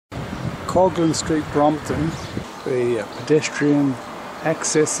Coghlan Street, Brompton, the pedestrian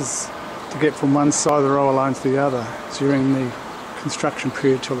accesses to get from one side of the railway line to the other during the construction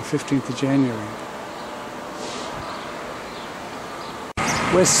period till the 15th of January.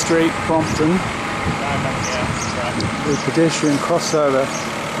 West Street, Brompton, the pedestrian crossover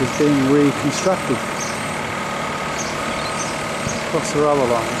is being reconstructed across the railway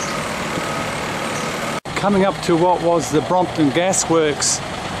line. Coming up to what was the Brompton Gas Works,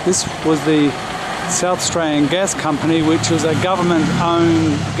 this was the South Australian Gas Company, which was a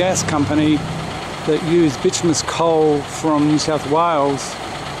government-owned gas company that used bituminous coal from New South Wales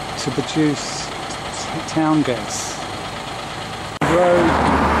to produce town gas. Road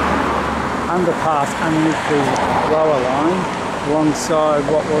underpass underneath the railway line, alongside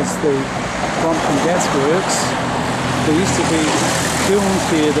what was the Brompton Gas Works. There used to be kilns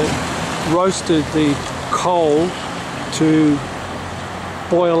here that roasted the coal to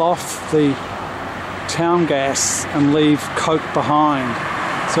boil off the town gas and leave coke behind.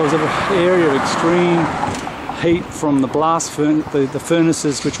 So it was an area of extreme heat from the blast the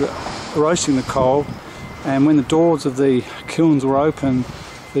furnaces which were roasting the coal, and when the doors of the kilns were open,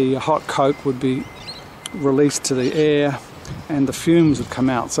 the hot coke would be released to the air and the fumes would come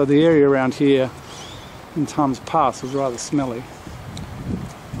out. So the area around here in times past was rather smelly.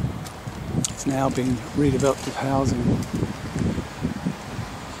 It's now been redeveloped with housing.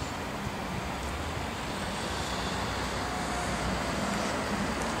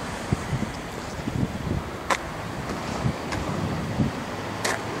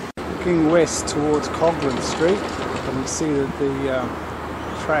 Looking west towards Coghlan Street, and you see that the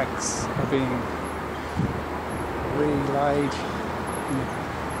tracks are being relaid.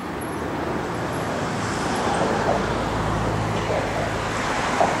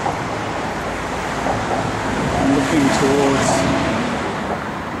 And looking towards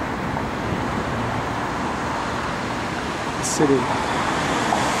the city.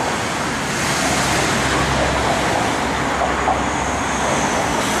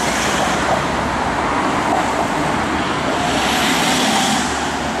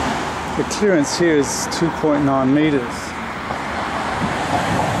 The clearance here is 2.9 metres,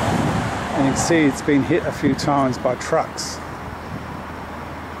 and you can see it's been hit a few times by trucks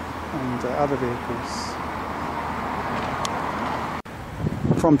and other vehicles.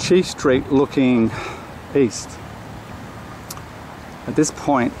 From Chief Street looking east, at this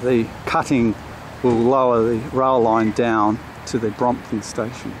point the cutting will lower the rail line down to the Brompton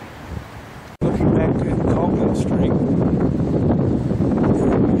station. Looking back at Coghlan Street,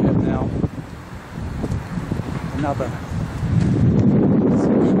 another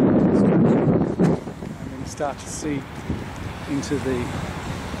section of construction, and then you start to see into the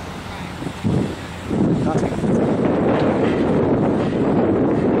cutting.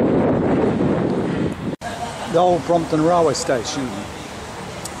 The old Brompton railway station,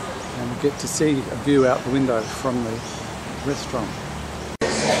 and you get to see a view out the window from the restaurant. The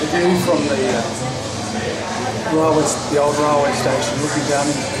view from the old railway station, looking down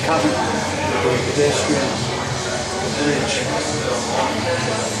into the cutting, the pedestrian bridge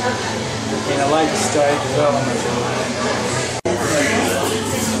in a later stage development.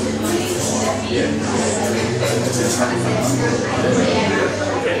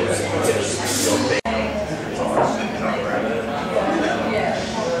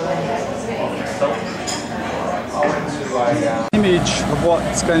 Image of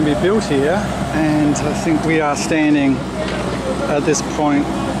what's going to be built here, and I think we are standing at this point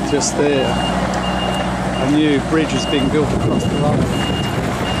just there. A new bridge is being built across the road.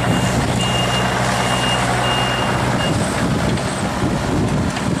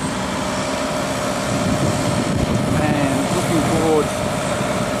 And looking toward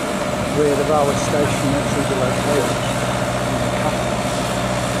where the railway station actually be located.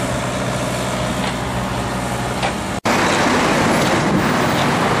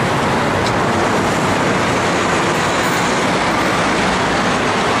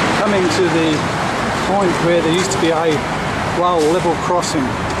 Coming to the point where there used to be a rail level crossing.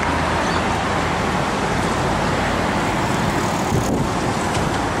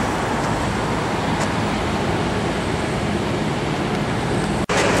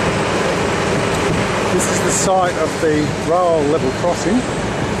 This is the site of the rail level crossing, and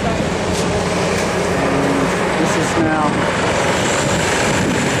this is now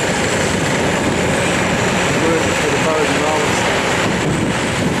work for the Bonython railway station.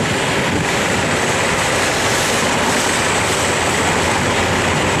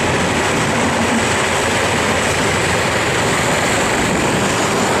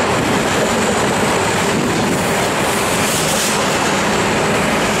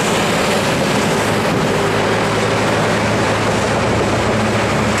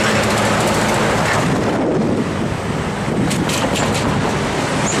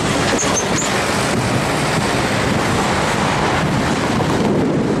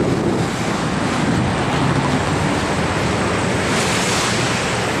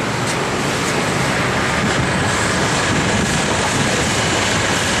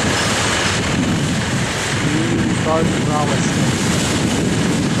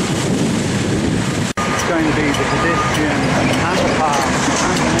 pedestrian underpass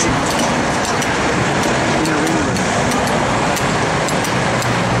underneath the ring road.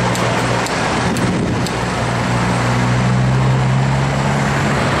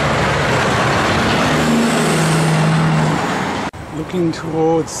 Looking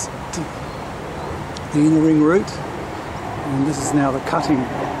towards the inner ring route, and this is now the cutting.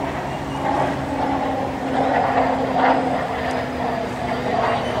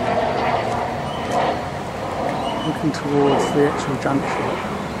 Looking towards the actual junction.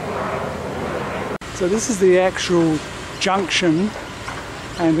 So this is the actual junction,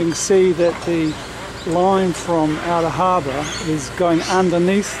 and we can see that the line from Outer Harbour is going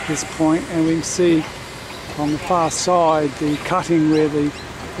underneath this point, and we can see on the far side the cutting where the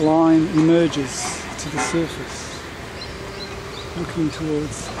line emerges to the surface. Looking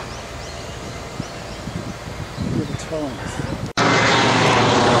towards the Torrens.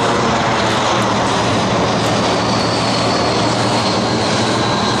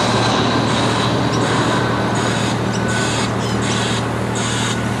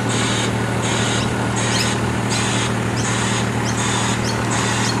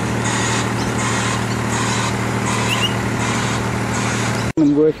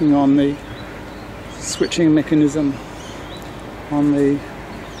 And working on the switching mechanism on the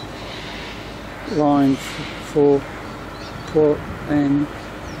line for Port and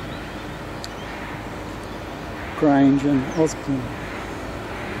Grange and Osborne.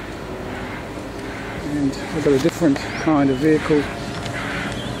 And we've got a different kind of vehicle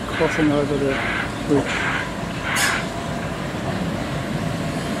crossing over the bridge.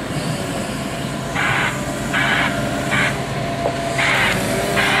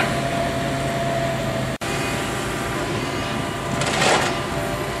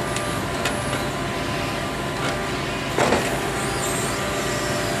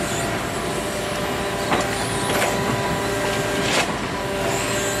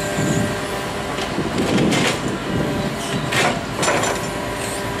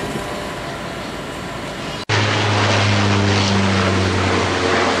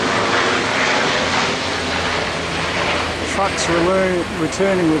 Trucks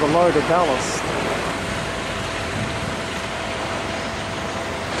returning with a load of ballast.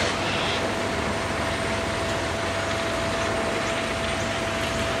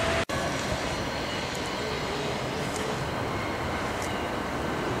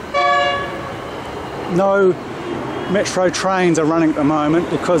 No metro trains are running at the moment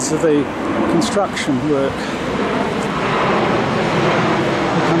because of the construction work.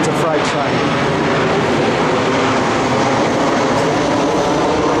 Here comes a freight train.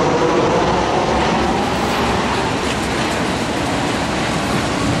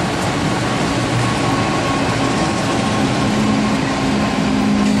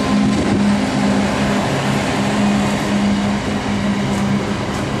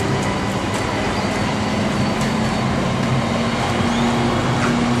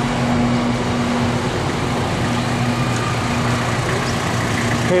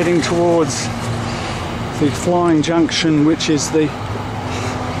 Heading towards the flying junction, which is the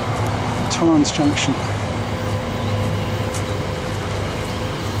Torrens Junction.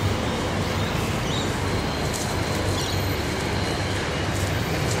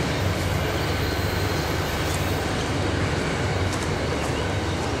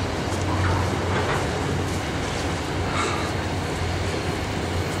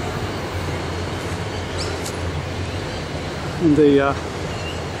 And the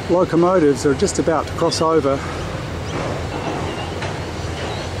locomotives are just about to cross over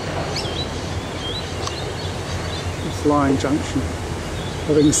the flying junction.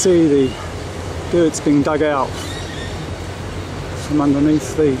 But we can see the dirt's being dug out from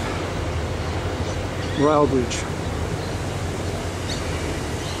underneath the rail bridge.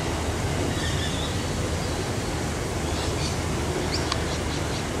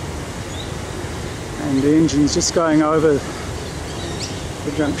 And the engine's just going over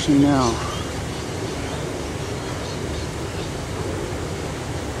the junction now.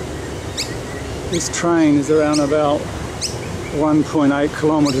 This train is around about 1.8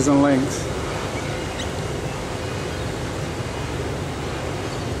 kilometres in length.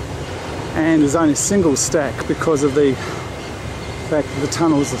 And is only single stack because of the fact that the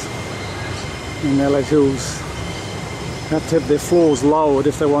tunnels in Adelaide Hills have to have their floors lowered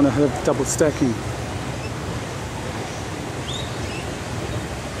if they want to have double stacking.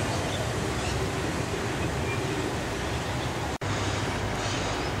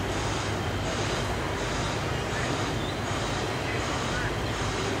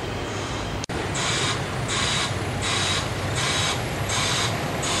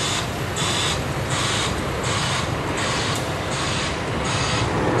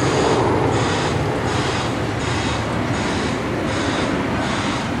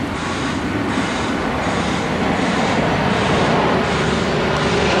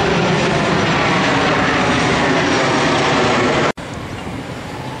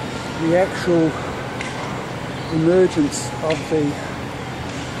 actual emergence of the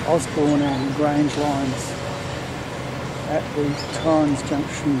Osborne and Grange lines at the Torrens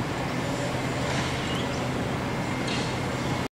Junction